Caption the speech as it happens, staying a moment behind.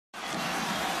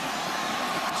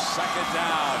Second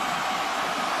down.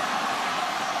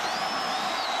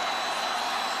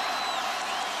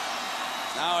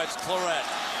 Now it's Claret.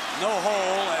 No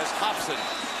hole as Hobson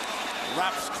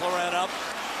wraps Claret up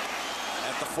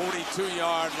at the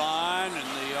 42-yard line, and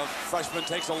the freshman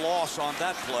takes a loss on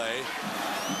that play.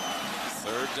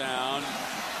 Third down.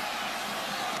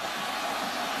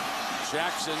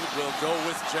 Jackson will go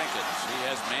with Jenkins. He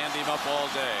has manned him up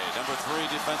all day. Number 3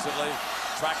 defensively,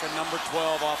 tracking number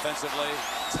 12 offensively.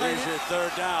 Here's your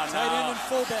third down. Tight end and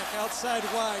fullback outside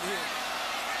wide here.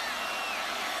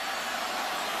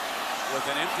 With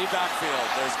an empty backfield,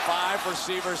 there's 5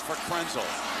 receivers for Krenzel.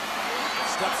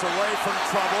 Steps away from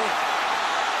trouble.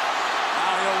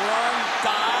 Now he'll run,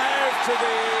 dive to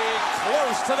the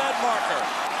close to that marker.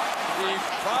 He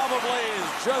probably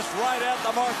is just right at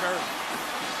the marker.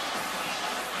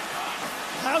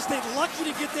 Ohio State lucky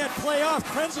to get that play off.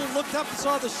 Krenzel looked up and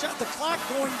saw the clock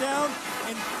going down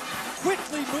and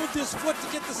quickly moved his foot to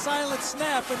get the silent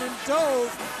snap and then dove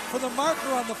for the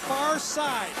marker on the far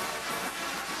side.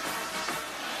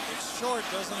 It's short,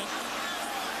 doesn't it?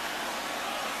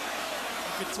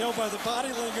 You could tell by the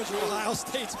body language of Ohio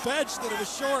State's bench that it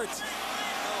was short.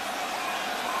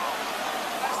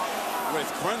 With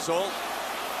Krenzel,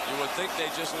 you would think they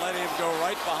just let him go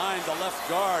right behind the left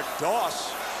guard.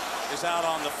 Doss is out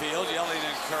on the field yelling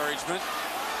encouragement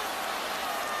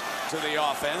to the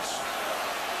offense.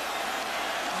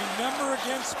 Remember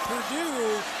against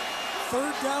Purdue,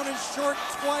 third down and short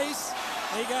twice.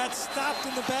 They got stopped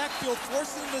in the backfield,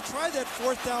 forcing them to try that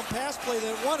fourth down pass play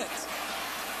that won it.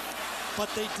 But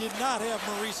they did not have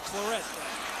Maurice Claret there.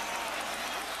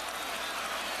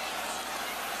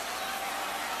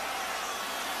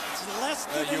 Less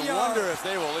than you wonder if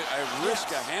they will risk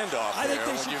a handoff. I think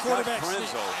they should quarterback sneak.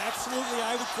 Krenzel. Absolutely,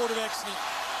 I would quarterback sneak.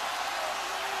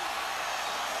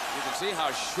 You can see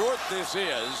how short this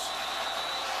is.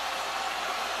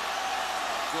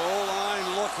 Goal line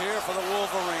look here for the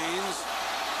Wolverines.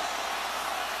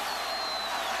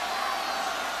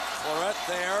 Claret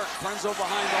there, Krenzel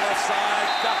behind the left side,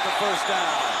 got the first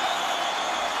down.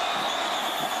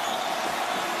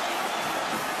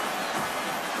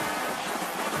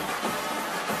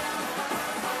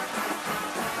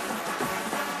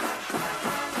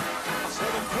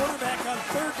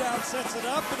 Sets it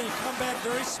up, and they come back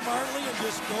very smartly and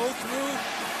just go through.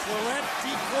 Claret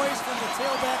decoys from the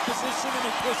tailback position, and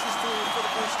he pushes through for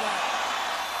the first down.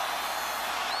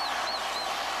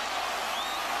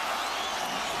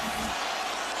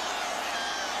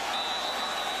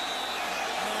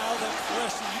 Now the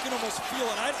question, you can almost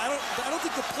feel it. I don't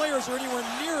think the players are anywhere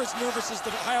near as nervous as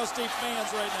the Ohio State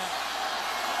fans right now.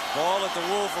 Ball at the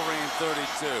Wolverine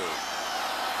 32.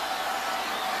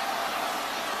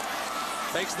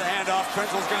 Takes the handoff.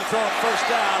 Krenzel's going to throw it first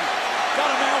down. Got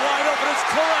a man wide open. It's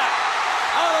Claret.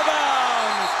 Out of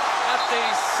bounds at the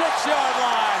 6-yard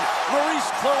line. Maurice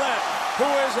Claret,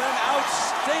 who is an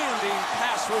outstanding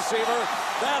pass receiver.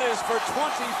 That is for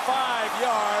 25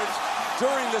 yards.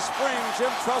 During the spring,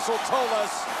 Jim Tressel told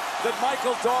us that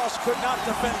Michael Doss could not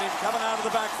defend him coming out of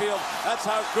the backfield. That's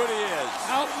how good he is.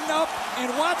 Out and up,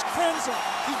 and watch Krenzel.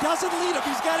 He doesn't lead him.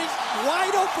 He's got him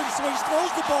wide open, so he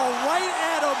throws the ball right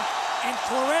at him. And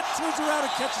Claret turns around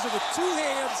and catches it with 2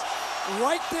 hands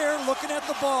right there looking at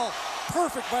the ball.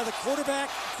 Perfect by the quarterback.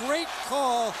 Great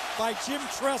call by Jim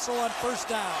Tressel on first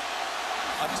down.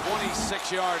 A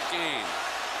 26-yard gain.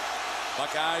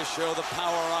 Buckeyes show the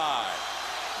power eye.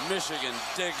 Michigan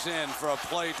digs in for a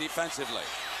play defensively.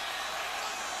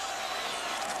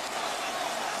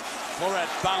 Claret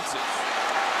bounces.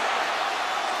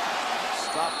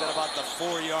 Stopped at about the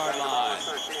 4-yard line.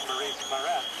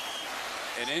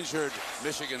 An injured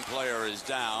Michigan player is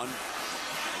down.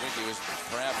 I think he was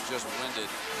perhaps just winded.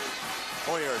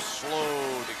 Hoyer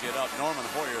slow to get up. Norman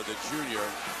Hoyer, the junior.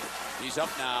 He's up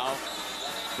now,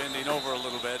 bending over a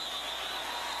little bit.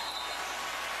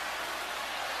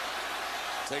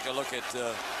 Take a look at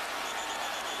the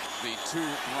 2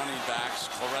 running backs.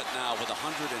 Claret now with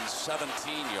 117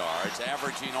 yards,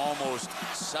 averaging almost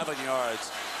 7 yards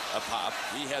a pop.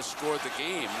 He has scored the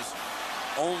game's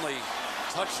only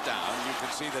touchdown. You can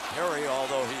see that Perry,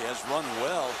 although he has run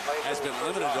well, has been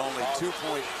limited to only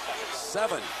 2.7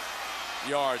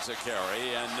 yards a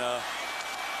carry. And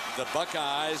the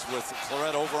Buckeyes with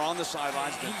Claret over on the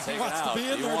sidelines been taken out.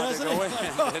 He wanted to go in,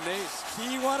 didn't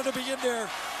he? He wanted to be in there.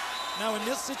 Now in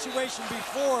this situation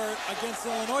before against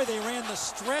Illinois, they ran the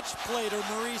stretch play to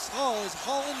Maurice Hall. Is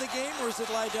Hall in the game or is it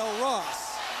Lydell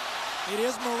Ross? It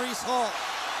is Maurice Hall.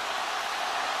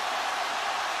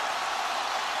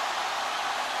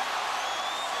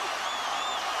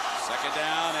 Second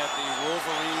down at the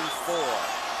Wolverine 4.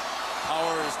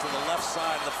 Powers to the left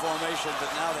side of the formation, but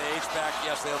now they H back.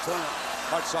 Yes, they'll turn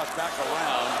Hartsock back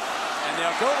around, and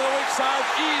they'll go to the weak side.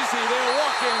 Easy. They'll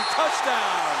walk in.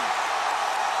 Touchdown.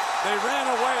 They ran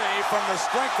away from the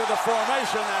strength of the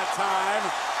formation that time,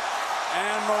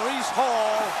 and Maurice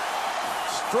Hall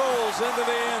strolls into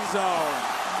the end zone.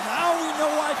 Now we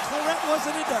know why Clarett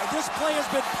wasn't in there. This play has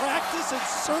been practiced and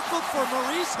circled for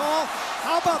Maurice Hall.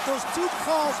 How about those two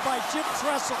calls by Jim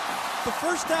Tressel? The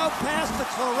first down pass to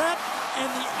Clarett and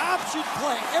the option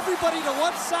play. Everybody to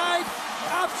one side,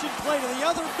 option play to the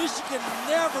other. Michigan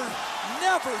never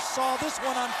saw this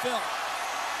one on film.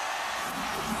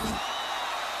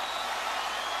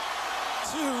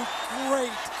 Two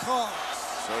great calls.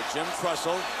 So Jim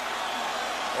Tressel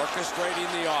orchestrating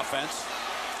the offense,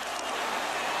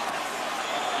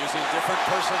 using different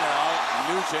personnel.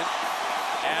 Nugent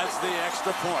adds the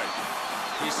extra point.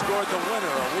 He scored the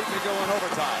winner a week ago in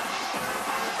overtime.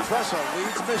 Tressel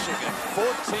leads Michigan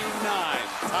 14-9.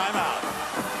 Timeout.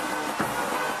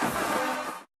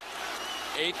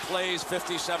 8 plays,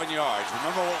 57 yards.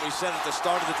 Remember what we said at the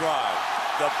start of the drive.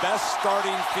 The best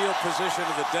starting field position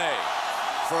of the day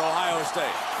for Ohio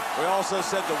State. We also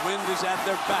said the wind is at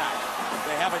their back.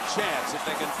 They have a chance if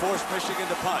they can force Michigan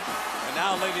to punt. And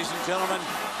now, ladies and gentlemen,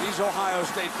 these Ohio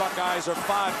State Buckeyes are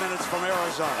 5 minutes from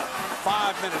Arizona.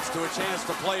 5 minutes to a chance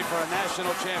to play for a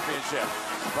national championship.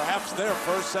 Perhaps their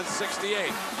first since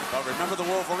 '68. But remember, the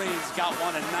Wolverines got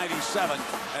one in '97,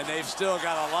 and they've still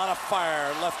got a lot of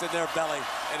fire left in their belly.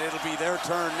 And it'll be their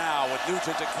turn now with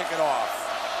Nugent to kick it off.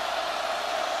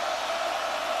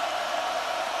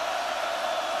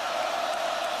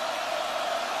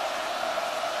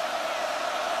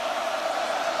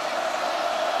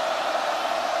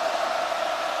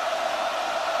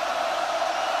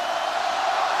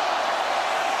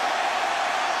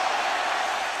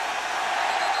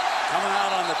 Coming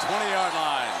out on the 20-yard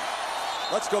line.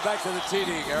 Let's go back to the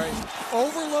TD, Gary.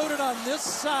 Overloaded on this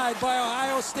side by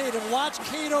Ohio State, and watch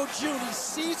Cato June. He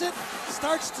sees it,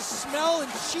 starts to smell,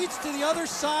 and cheats to the other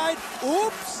side.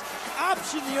 Oops!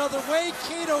 Option the other way.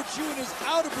 Cato June is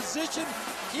out of position.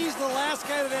 He's the last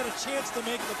guy that had a chance to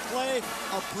make the play.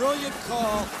 A brilliant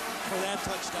call for that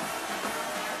touchdown.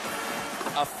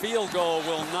 A field goal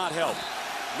will not help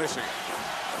Michigan.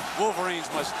 Wolverines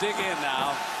must dig in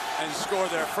now and score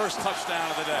their first touchdown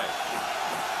of the day.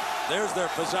 There's their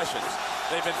possessions.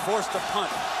 They've been forced to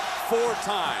punt 4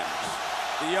 times.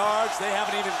 The yards, they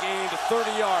haven't even gained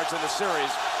 30 yards in the series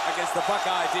against the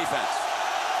Buckeye defense.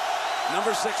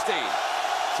 Number 16,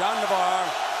 John Navarre,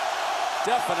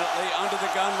 definitely under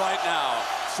the gun right now.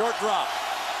 Short drop.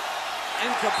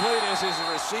 Incomplete as his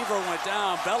receiver went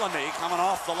down. Bellamy coming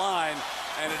off the line,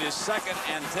 and it is 2nd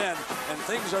and 10, and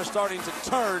things are starting to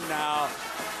turn now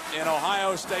in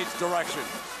Ohio State's direction.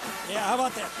 Yeah, how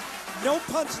about that? No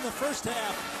punts in the first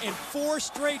half and 4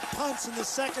 straight punts in the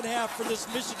second half for this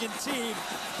Michigan team.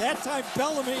 That time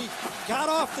Bellamy got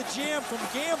off the jam from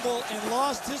Gamble and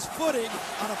lost his footing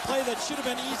on a play that should have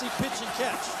been easy pitch and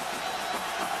catch.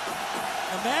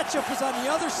 The matchup is on the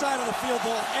other side of the field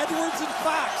goal. Edwards and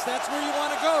Fox, that's where you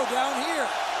want to go, down here.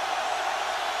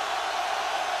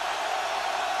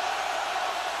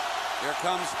 Here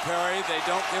comes Perry. They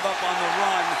don't give up on the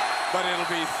run, but it'll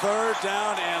be 3rd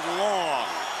down and long.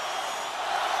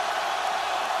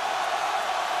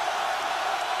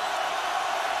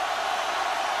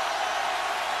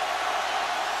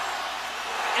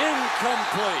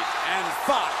 Incomplete, and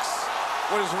Fox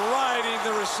was riding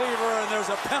the receiver, and there's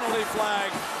a penalty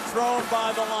flag thrown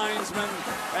by the linesman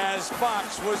as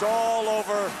Fox was all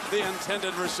over the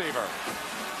intended receiver.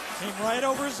 Came right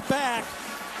over his back.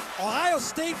 Ohio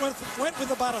State went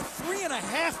with about a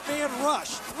 3.5-man rush,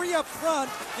 3 up front,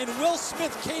 and Will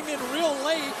Smith came in real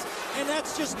late, and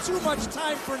that's just too much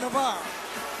time for Navarre.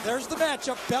 There's the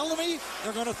matchup. Bellamy,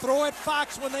 they're going to throw at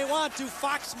Fox when they want to.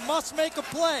 Fox must make a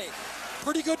play.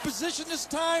 Pretty good position this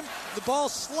time. The ball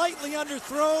slightly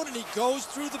underthrown, and he goes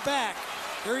through the back.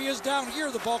 Here he is down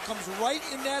here. The ball comes right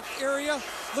in that area.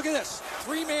 Look at this.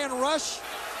 3-man rush.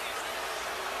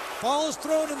 Ball is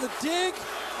thrown in the dig.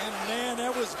 And man,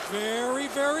 that was very,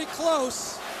 very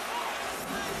close.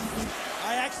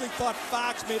 I actually thought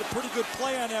Fox made a pretty good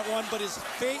play on that one, but he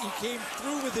came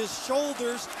through with his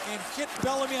shoulders and hit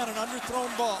Bellamy on an underthrown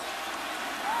ball.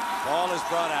 Ball is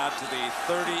brought out to the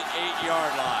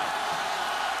 38-yard line.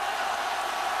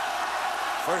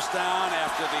 First down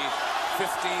after the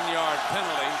 15-yard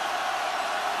penalty.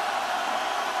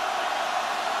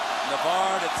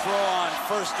 Navarre to throw on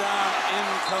first down,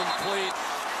 incomplete.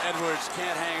 Edwards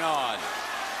can't hang on.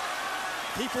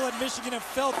 People at Michigan have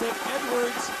felt that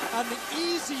Edwards, on the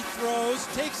easy throws,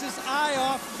 takes his eye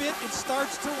off it and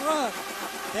starts to run.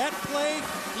 That play,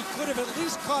 he could have at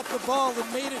least caught the ball and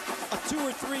made it a 2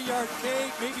 or 3 yard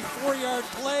K, maybe 4 yard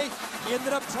play. He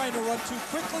ended up trying to run too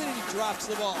quickly and he drops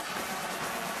the ball.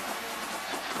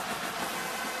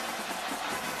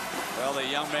 Well, the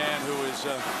young man who is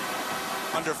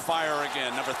under fire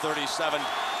again, number 37.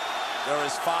 There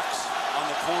is Fox on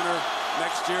the corner.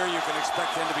 Next year, you can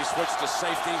expect him to be switched to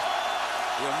safety.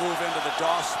 He'll move into the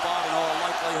DOS spot in all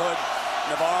likelihood.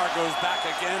 Navarre goes back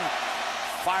again,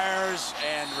 fires,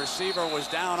 and receiver was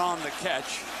down on the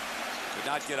catch. Did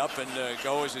not get up and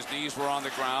go as his knees were on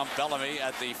the ground. Bellamy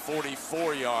at the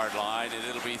 44-yard line, and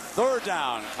it'll be 3rd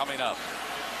down coming up.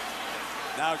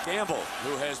 Now Gamble,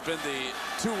 who has been the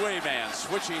two-way man,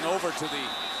 switching over to the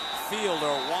field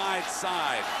or wide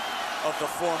side of the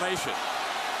formation.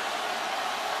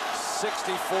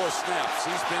 64 snaps.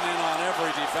 He's been in on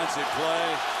every defensive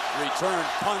play. Return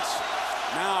punts.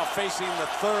 Now facing the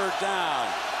 3rd down.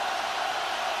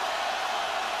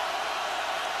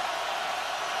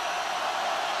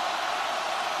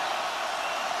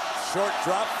 Short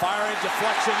drop, firing,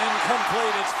 deflection,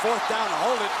 incomplete. It's 4th down.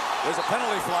 Hold it. There's a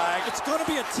penalty flag. It's going to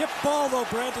be a tipped ball, though,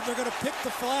 Brandon. They're going to pick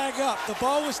the flag up. The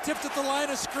ball was tipped at the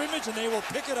line of scrimmage, and they will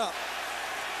pick it up.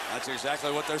 That's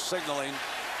exactly what they're signaling.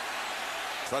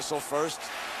 Tressel first,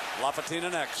 Lapatina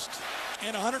next.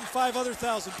 And 105 other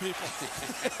thousand people.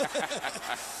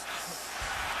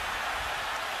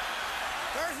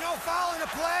 There's no foul in the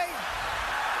play.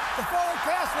 The forward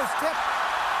pass was tipped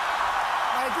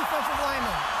by a defensive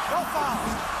lineman. No foul.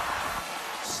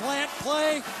 Slant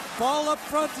play, ball up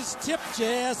front is tipped,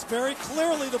 Jazz. Very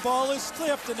clearly the ball is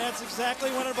tipped, and that's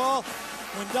exactly when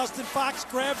Dustin Fox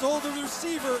grabs hold of the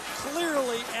receiver,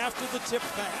 clearly after the tip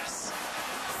pass.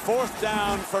 4th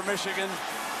down for Michigan.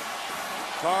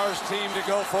 Carr's team to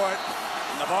go for it.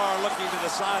 Navarre looking to the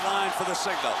sideline for the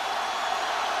signal.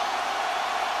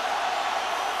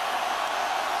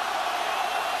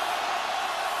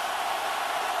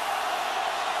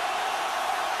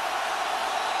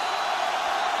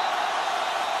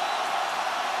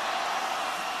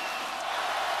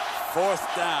 Fourth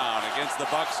down against the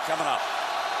Bucks coming up.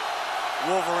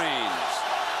 Wolverines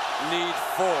need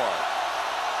 4.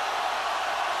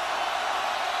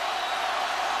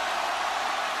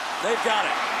 They've got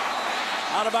it.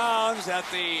 Out of bounds at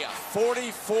the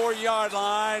 44-yard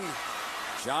line.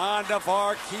 John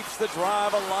Navarre keeps the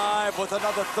drive alive with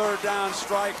another 3rd down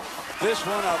strike. This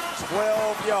one of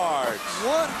 12 yards.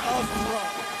 What a throw.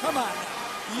 Come on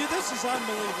now. This is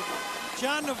unbelievable.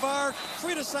 John Navarre,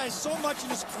 criticized so much in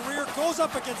his career, goes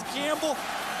up against Gamble.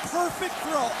 Perfect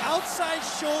throw. Outside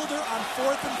shoulder on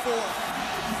 4th and 4.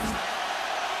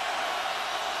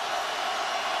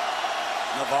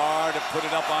 Navarre to put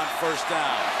it up on 1st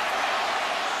down.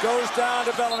 Goes down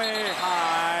to Bellamy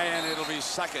high, and it'll be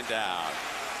 2nd down.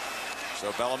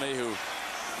 So Bellamy, who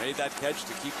made that catch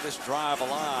to keep this drive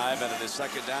alive, and it is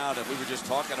 2nd down. And we were just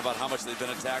talking about how much they've been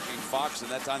attacking Fox, and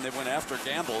that time they went after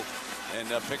Gamble and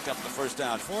picked up the 1st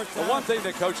down. The one thing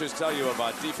that coaches tell you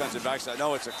about defensive backs, I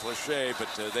know it's a cliche, but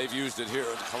they've used it here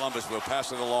at Columbus. We'll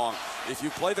pass it along. If you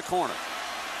play the corner,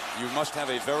 you must have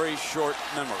a very short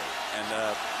memory.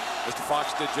 And Mr.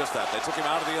 Fox did just that. They took him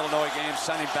out of the Illinois game,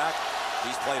 sent him back.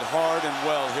 He's played hard and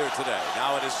well here today.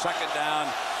 Now it is 2nd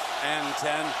down and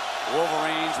 10.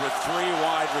 Wolverines with 3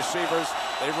 wide receivers.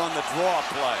 They run the draw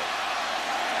play.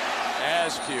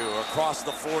 Askew across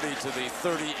the 40 to the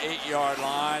 38-yard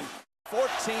line.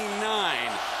 14-9,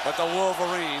 but the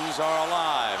Wolverines are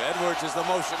alive. Edwards is the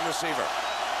motion receiver.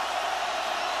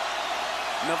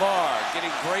 Navarre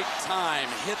getting great time,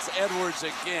 hits Edwards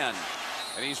again.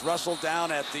 And he's wrestled down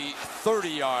at the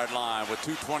 30-yard line with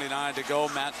 2:29 to go.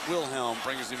 Matt Wilhelm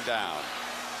brings him down.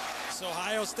 This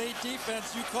Ohio State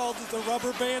defense, you called it the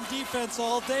rubber band defense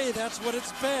all day. That's what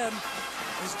it's been.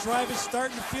 This drive is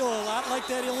starting to feel a lot like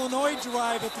that Illinois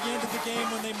drive at the end of the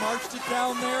game when they marched it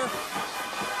down there.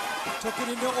 Took it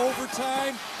into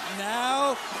overtime.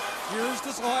 Now, here's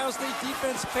this Ohio State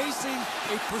defense facing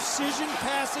a precision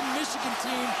passing Michigan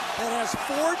team that has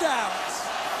 4 downs.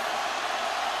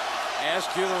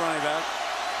 Askew, the running back.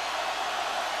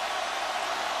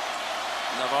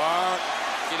 Navarre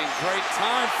getting great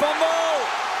time. Fumble!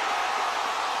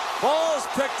 Ball's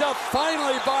picked up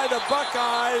finally by the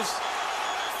Buckeyes.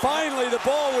 Finally, the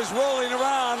ball was rolling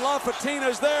around.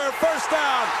 Lapatina's there. 1st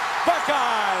down.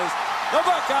 Buckeyes. The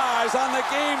Buckeyes on the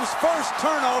game's first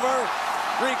turnover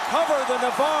recover the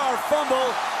Navarre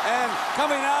fumble, and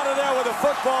coming out of there with the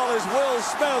football is Will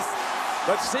Smith.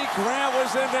 But see, Grant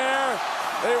was in there.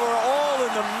 They were all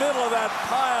in the middle of that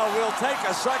pile. We'll take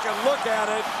a second look at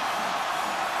it.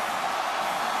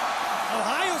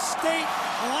 State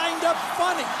lined up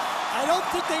funny. I don't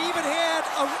think they even had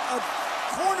a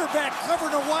cornerback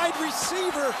covering a wide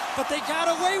receiver, but they got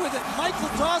away with it. Michael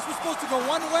Dawes was supposed to go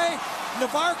one way.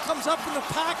 Navarre comes up in the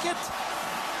pocket.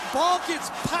 Ball gets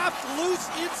popped loose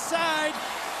inside.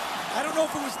 I don't know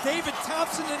if it was David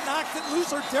Thompson that knocked it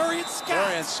loose or Darian Scott.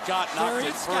 Darian Scott knocked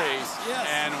it free. Yes.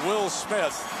 And Will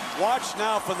Smith, watch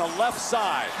now from the left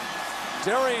side.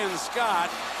 Darian Scott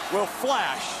will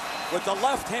flash with the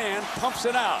left hand, pumps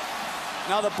it out.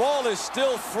 Now the ball is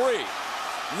still free.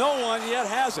 No one yet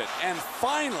has it. And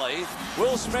finally,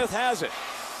 Will Smith has it.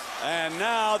 And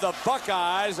now the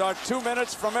Buckeyes are 2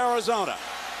 minutes from Arizona.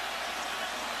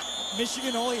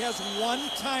 Michigan only has one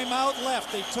timeout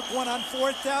left. They took one on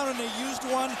 4th down and they used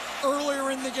one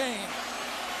earlier in the game.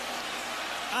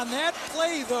 On that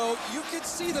play, though, you can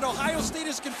see that Ohio State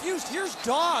is confused. Here's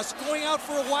Dawes going out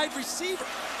for a wide receiver.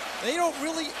 They don't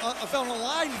really on the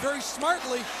line very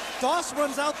smartly. Dawes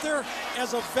runs out there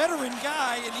as a veteran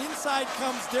guy, and inside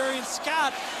comes Darian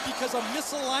Scott because a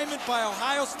misalignment by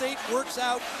Ohio State works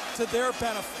out to their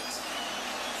benefit.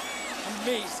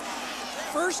 Amazing.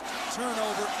 First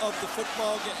turnover of the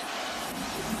football game.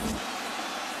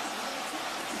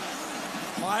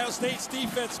 Ohio State's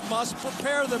defense must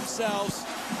prepare themselves.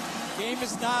 Game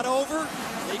is not over.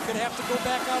 They could have to go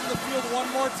back out on the field one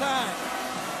more time.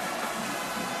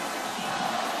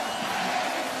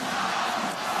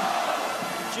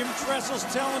 Jim Tressel's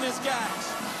telling his guys,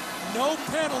 no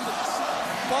penalties,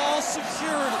 ball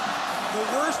security. The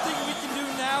worst thing we can do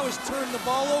now is turn the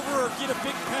ball over or get a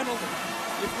big penalty.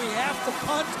 If we have to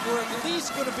punt, we're at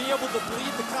least going to be able to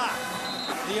bleed the clock.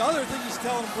 The other thing he's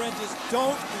telling Brent is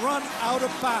don't run out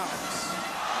of bounds.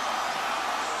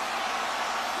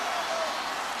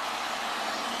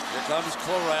 Here comes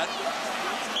Claret.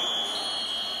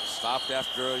 Stopped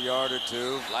after a yard or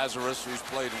two. Lazarus, who's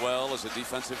played well as a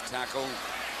defensive tackle.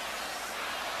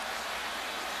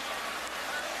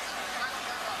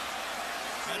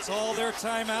 That's all their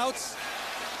timeouts.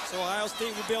 So Ohio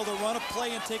State will be able to run a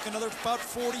play and take another about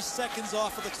 40 seconds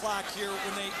off of the clock here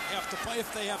when they have to play,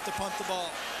 if they have to punt the ball.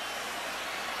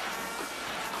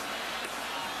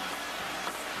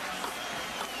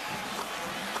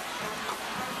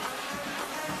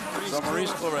 So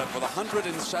Maurice Claret with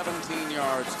 117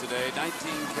 yards today, 19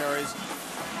 carries.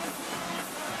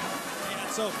 Yeah,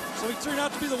 so he turned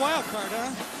out to be the wild card,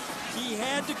 huh? He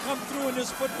had to come through in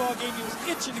this football game. He was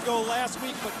itching to go last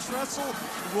week, but Tressel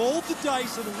rolled the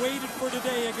dice and waited for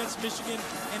today against Michigan,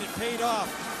 and it paid off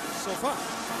so far.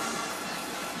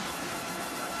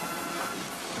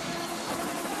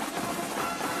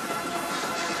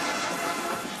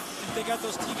 They got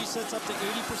those TV sets up to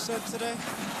 80% today.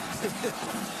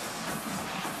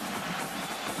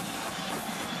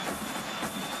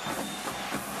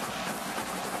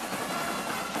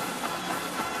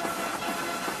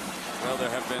 There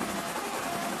have been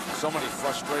so many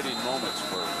frustrating moments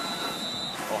for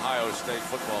Ohio State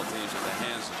football teams in the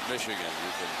hands of Michigan.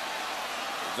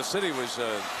 The city was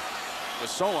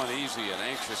so uneasy and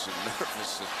anxious and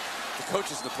nervous. And the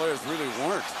coaches and the players really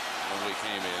weren't when we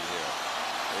came in here.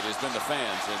 It has been the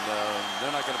fans, and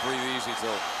they're not going to breathe easy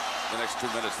till the next 2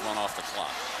 minutes run off the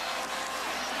clock.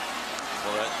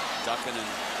 Claret ducking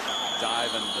and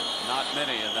diving, but not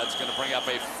many, and that's going to bring up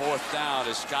a 4th down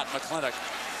as Scott McClintock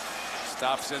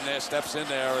stops in there, steps in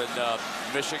there, and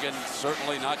Michigan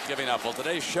certainly not giving up. Well,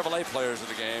 today's Chevrolet players of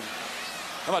the game.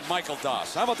 How about Michael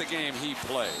Dawes? How about the game he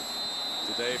played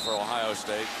today for Ohio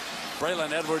State?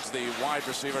 Braylon Edwards, the wide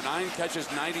receiver, 9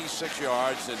 catches, 96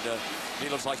 yards, and he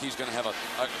looks like he's going to have a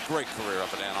great career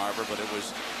up at Ann Arbor, but it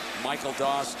was Michael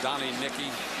Dawes, Donnie Nicky.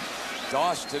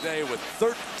 Dawes today with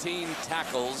 13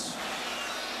 tackles,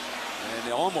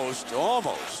 and almost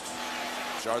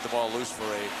jarred the ball loose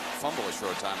for a fumble a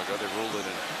short time ago. They ruled it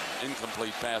an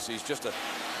incomplete pass. He's just a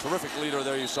terrific leader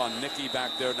there. You saw Nicky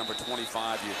back there, number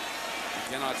 25. You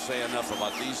cannot say enough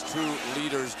about these two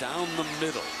leaders down the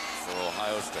middle for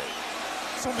Ohio State.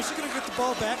 So Michigan will get the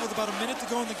ball back with about a minute to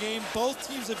go in the game. Both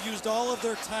teams have used all of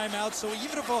their timeouts. So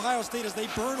even if Ohio State, as they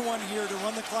burn one here to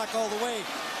run the clock all the way,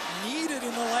 needed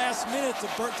in the last minute to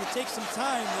take some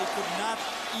time, they could not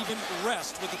even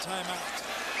rest with the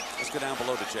timeout. Let's go down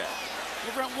below the chat.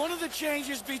 Yeah, Brent, one of the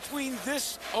changes between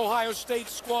this Ohio State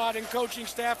squad and coaching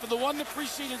staff and the one that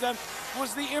preceded them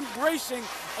was the embracing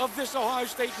of this Ohio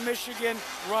State-Michigan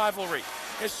rivalry.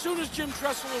 As soon as Jim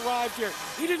Tressel arrived here,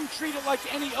 he didn't treat it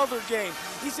like any other game.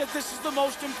 He said this is the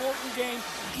most important game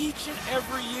each and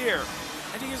every year.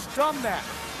 And he has done that.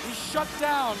 He shut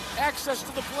down access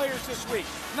to the players this week,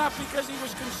 not because he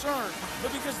was concerned,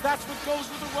 but because that's what goes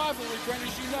with the rivalry, Brent,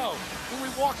 as you know. When we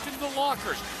walked into the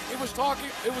lockers, it was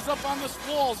up on the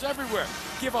walls everywhere.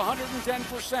 Give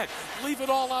 110%. Leave it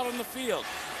all out on the field.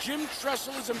 Jim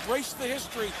Tressel has embraced the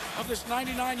history of this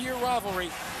 99-year rivalry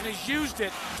and has used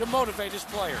it to motivate his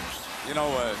players. You know,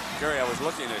 Gary, I was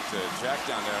looking at Jack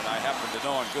down there, and I happen to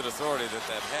know on good authority that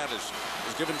that hat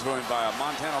was given to him by a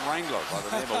Montana Wrangler by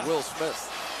the name of Will Smith.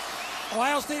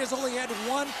 Ohio State has only had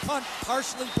one punt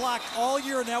partially blocked all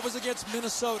year, and that was against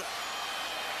Minnesota.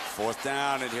 4th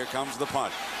down, and here comes the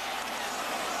punt.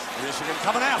 Michigan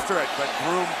coming after it, but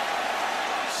Groom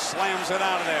slams it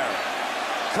out of there.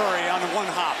 Curry on one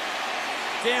hop.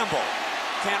 Gamble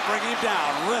can't bring him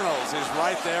down. Reynolds is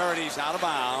right there, and he's out of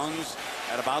bounds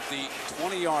at about the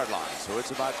 20-yard line. So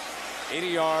it's about 80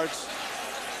 yards,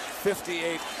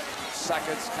 58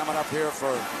 seconds coming up here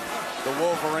for the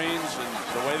Wolverines. And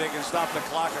the way they can stop the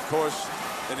clock, of course,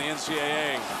 in the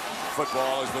NCAA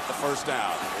football is with the 1st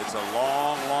down. It's a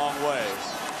long, long way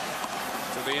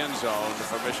to the end zone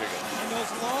for Michigan. And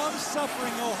those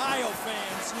long-suffering Ohio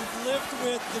fans who've lived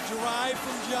with the drive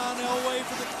from John Elway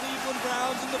for the Cleveland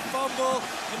Browns and the fumble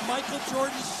and Michael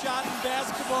Jordan's shot in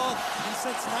basketball and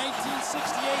since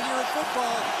 1968 here in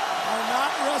football are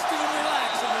not resting and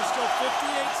relaxing. There's still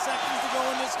 58 seconds to go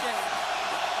in this game.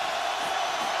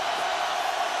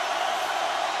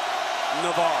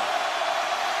 Navarre.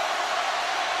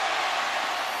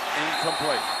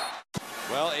 Incomplete.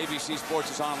 Well, ABC Sports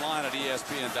is online at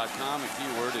ESPN.com. The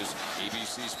keyword is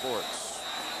ABC Sports.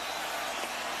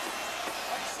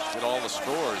 Get all the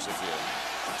scores if you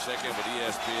check in with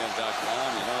ESPN.com.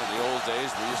 You know, in the old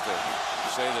days, we used to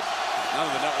say that none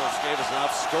of the networks gave us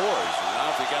enough scores. And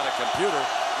now if you got a computer,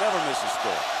 never miss a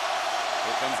score.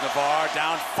 Here comes Navarre,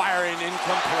 down, firing,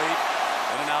 incomplete.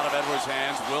 In and out of Edwards'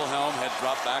 hands. Wilhelm had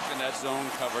dropped back in that zone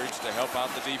coverage to help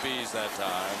out the DBs that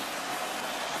time.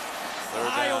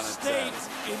 Ohio State,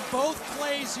 in both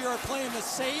plays here, are playing the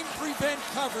same prevent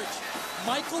coverage.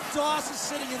 Michael Doss is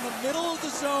sitting in the middle of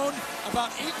the zone, about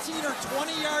 18 or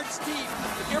 20 yards deep.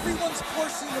 Everyone's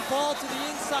forcing the ball to the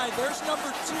inside. There's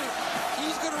number 2.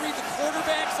 He's going to read the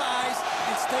quarterback's eyes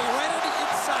and stay right on the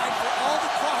inside for all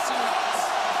the crossing routes.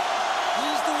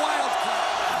 He's the wild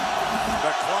card.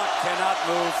 The clock cannot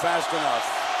move fast enough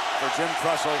for Jim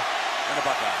Tressel and the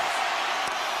Buckeyes.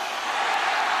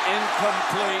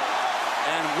 Incomplete.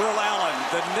 And Will Allen,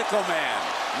 the nickel man,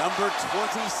 number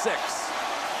 26,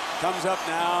 comes up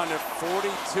now into 42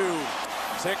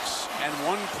 ticks and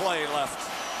 1 play left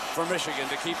for Michigan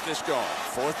to keep this going.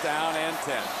 4th down and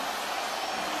 10.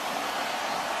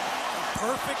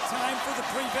 Perfect time for the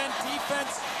prevent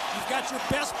defense. You've got your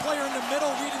best player in the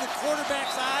middle reading the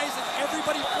quarterback's eyes and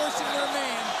everybody forcing their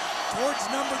man towards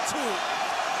number 2.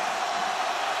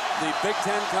 The Big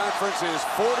Ten Conference is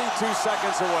 42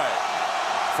 seconds away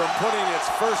from putting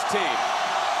its first team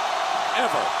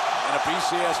ever in a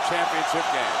BCS championship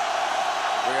game.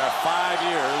 We are 5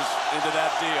 years into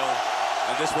that deal,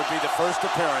 and this would be the first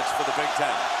appearance for the Big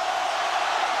Ten.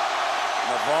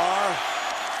 Navarre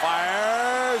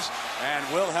fires,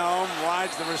 and Wilhelm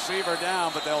rides the receiver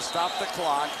down, but they'll stop the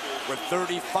clock with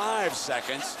 35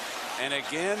 seconds. And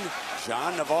again,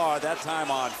 John Navarre, that time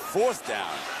on 4th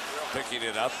down, picking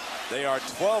it up. They are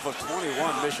 12 of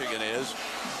 21, Michigan is,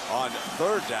 on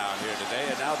 3rd down here today,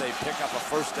 and now they pick up a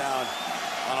 1st down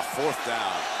on a 4th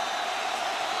down.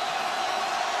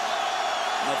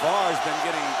 Navarre's been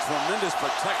getting tremendous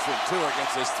protection, too,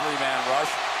 against this 3-man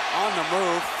rush. On the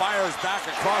move, fires back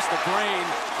across the grain,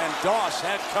 and Doss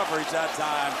had coverage that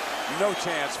time. No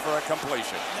chance for a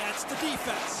completion. That's the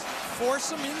defense.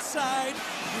 Force them inside.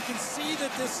 You can see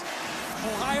that this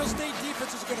Ohio State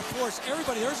defense is going to force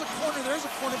everybody. There's a corner, there's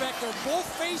a cornerback. They're both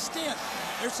faced in.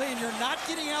 They're saying, you're not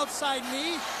getting outside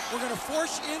me. We're going to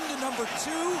force you into number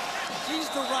 2. He's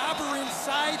the robber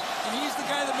inside, and he's the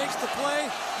guy that makes the play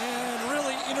and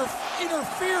really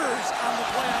interferes on the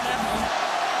play on that one.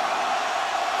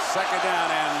 2nd down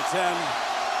and 10.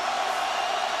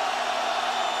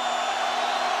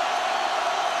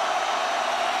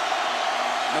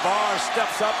 Navarre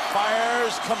steps up,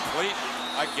 fires, complete.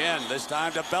 Again, this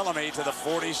time to Bellamy to the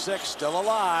 46, still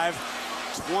alive.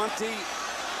 20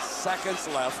 seconds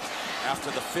left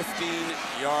after the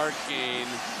 15-yard gain.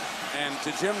 And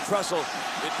to Jim Tressel,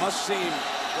 it must seem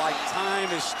like time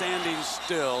is standing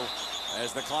still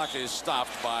as the clock is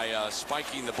stopped by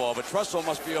spiking the ball. But Tressel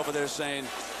must be over there saying,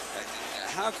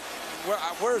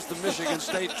 where's the Michigan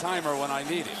State timer when I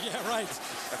need it? Yeah, right.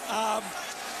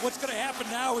 What's going to happen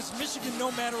now is Michigan,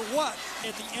 no matter what,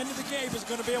 at the end of the game is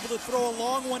going to be able to throw a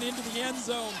long one into the end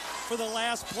zone for the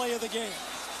last play of the game.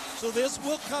 So this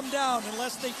will come down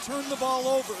unless they turn the ball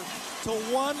over to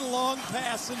one long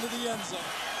pass into the end zone.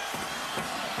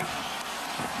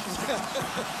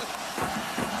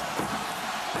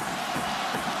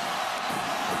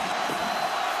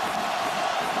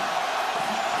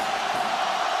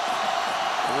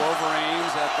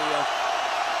 Wolverines at the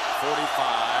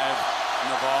 45.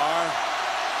 Navarre.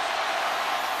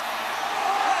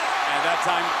 And that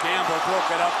time Campbell broke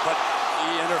it up, but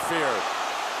he interfered.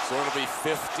 So it'll be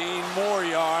 15 more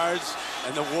yards,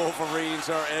 and the Wolverines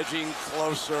are edging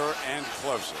closer and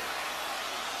closer.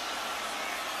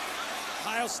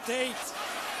 Ohio State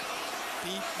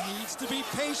needs to be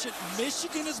patient.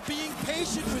 Michigan is being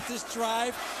patient with this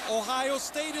drive. Ohio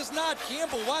State is not.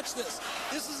 Campbell, watch this.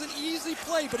 This is an easy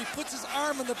play, but he puts his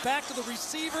arm in the back of the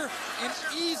receiver. An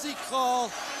easy call,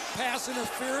 pass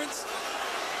interference.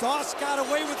 Doss got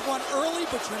away with one early,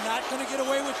 but you're not going to get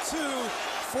away with two.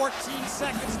 14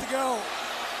 seconds to go.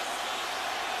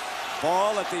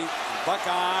 Ball at the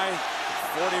Buckeye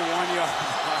 41-yard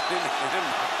line, and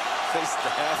they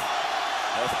staff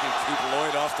helping keep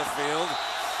Lloyd off the field.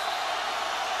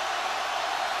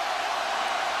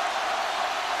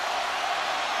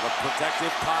 The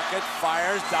protective pocket,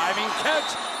 fires, diving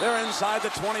catch. They're inside the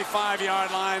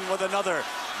 25-yard line with another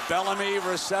Bellamy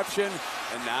reception.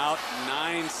 And now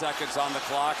 9 seconds on the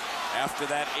clock after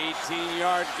that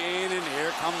 18-yard gain. And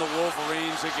here come the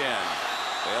Wolverines again.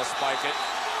 They'll spike it,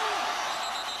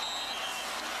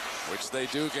 which they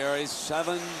do, Gary.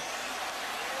 7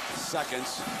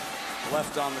 seconds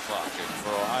left on the clock. And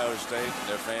for Ohio State,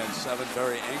 their fans, 7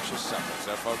 very anxious seconds,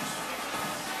 folks.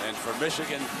 And for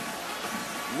Michigan,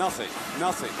 nothing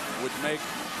would make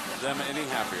them any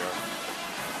happier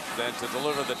than to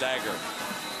deliver the dagger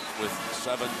with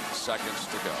 7 seconds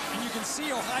to go. And you can see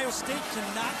Ohio State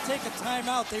cannot take a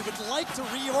timeout. They would like to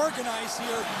reorganize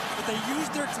here, but they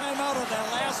used their timeout on that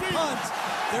last punt.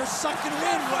 They're sucking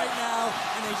wind right now,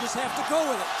 and they just have to go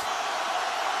with it.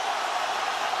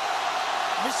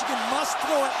 Michigan must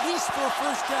throw at least for a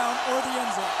first down or the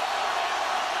end zone.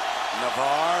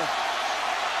 Navarre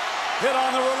hit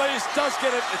on the release, does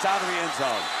get it. It's out of the end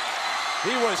zone.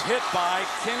 He was hit by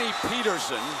Kenny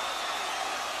Peterson.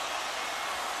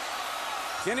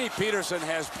 Kenny Peterson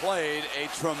has played a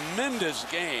tremendous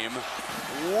game.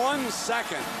 1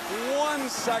 second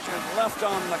left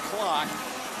on the clock.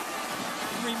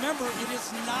 Remember, it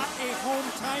is not a home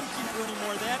timekeeper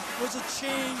anymore. That was a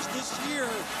change this year.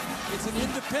 It's an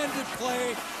independent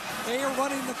play. They are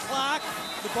running the clock.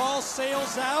 The ball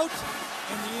sails out,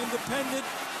 and the independent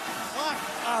clock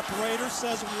operator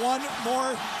says one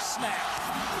more snap.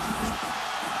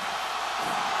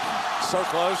 So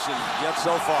close and yet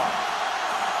so far.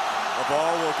 The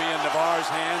ball will be in Navarre's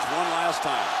hands one last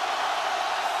time.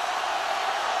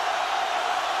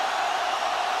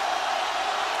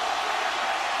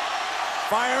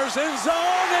 Fires in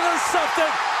zone, intercepted.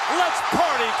 Let's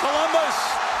party, Columbus.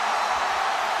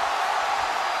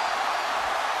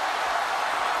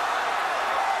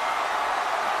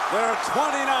 Their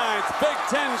 29th Big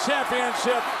Ten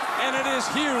championship, and it is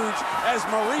huge as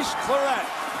Maurice Clarett,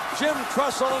 Jim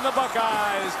Tressel, and the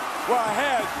Buckeyes were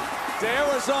ahead to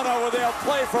Arizona, where they'll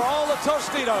play for all the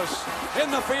Tostitos in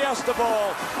the Fiesta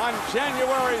Bowl on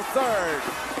January 3rd.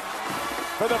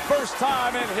 For the first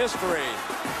time in history,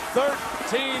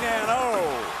 13-0,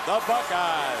 the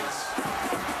Buckeyes.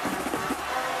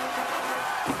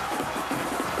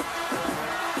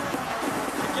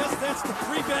 I guess that's the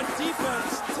prevent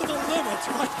defense to the limits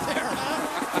right there,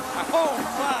 huh? Oh,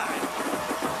 my.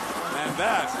 And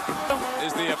that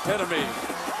is the epitome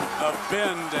of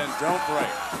bend and don't break.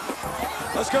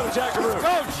 Let's go to Jackaroo.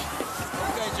 Coach,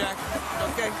 Okay, Jack.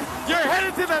 Okay. you're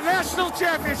headed to the national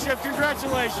championship.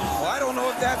 Congratulations. Well, I don't know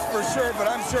if that's for sure, but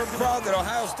I'm sure proud that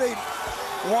Ohio State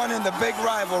won in the big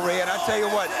rivalry. And I tell you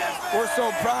what, we're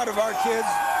so proud of our kids.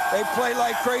 They play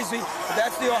like crazy. But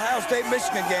that's the Ohio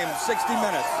State-Michigan game, 60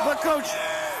 minutes. But, Coach,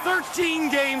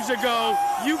 13 games ago,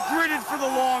 you gritted for the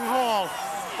long haul.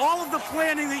 All of the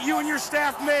planning that you and your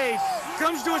staff made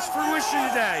comes to its fruition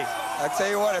today. I tell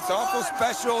you what, it's awful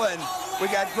special, and we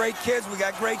got great kids, we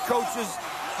got great coaches.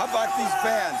 How about these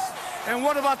fans? And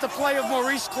what about the play of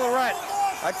Maurice Clarett?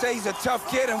 I'd say he's a tough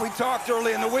kid, and we talked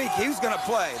early in the week. He was going to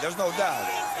play, there's no doubt.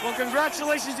 Well,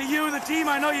 congratulations to you and the team.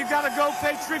 I know you've got to go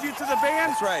pay tribute to the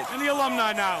band. That's right. And the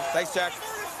alumni now. Thanks, Jack.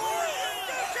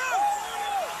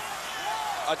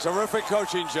 A terrific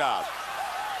coaching job.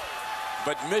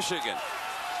 But Michigan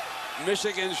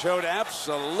showed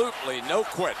absolutely no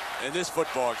quit in this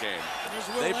football game.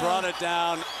 They brought it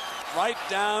down, right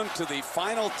down to the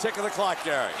final tick of the clock,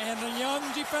 Gary. And the young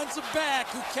defensive back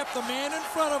who kept the man in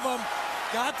front of him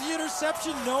got the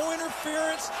interception, no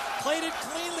interference, played it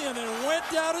cleanly, and then went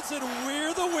down and said,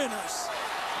 "We're the winners."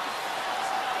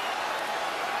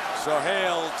 So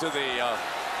hail to the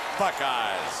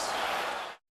Buckeyes.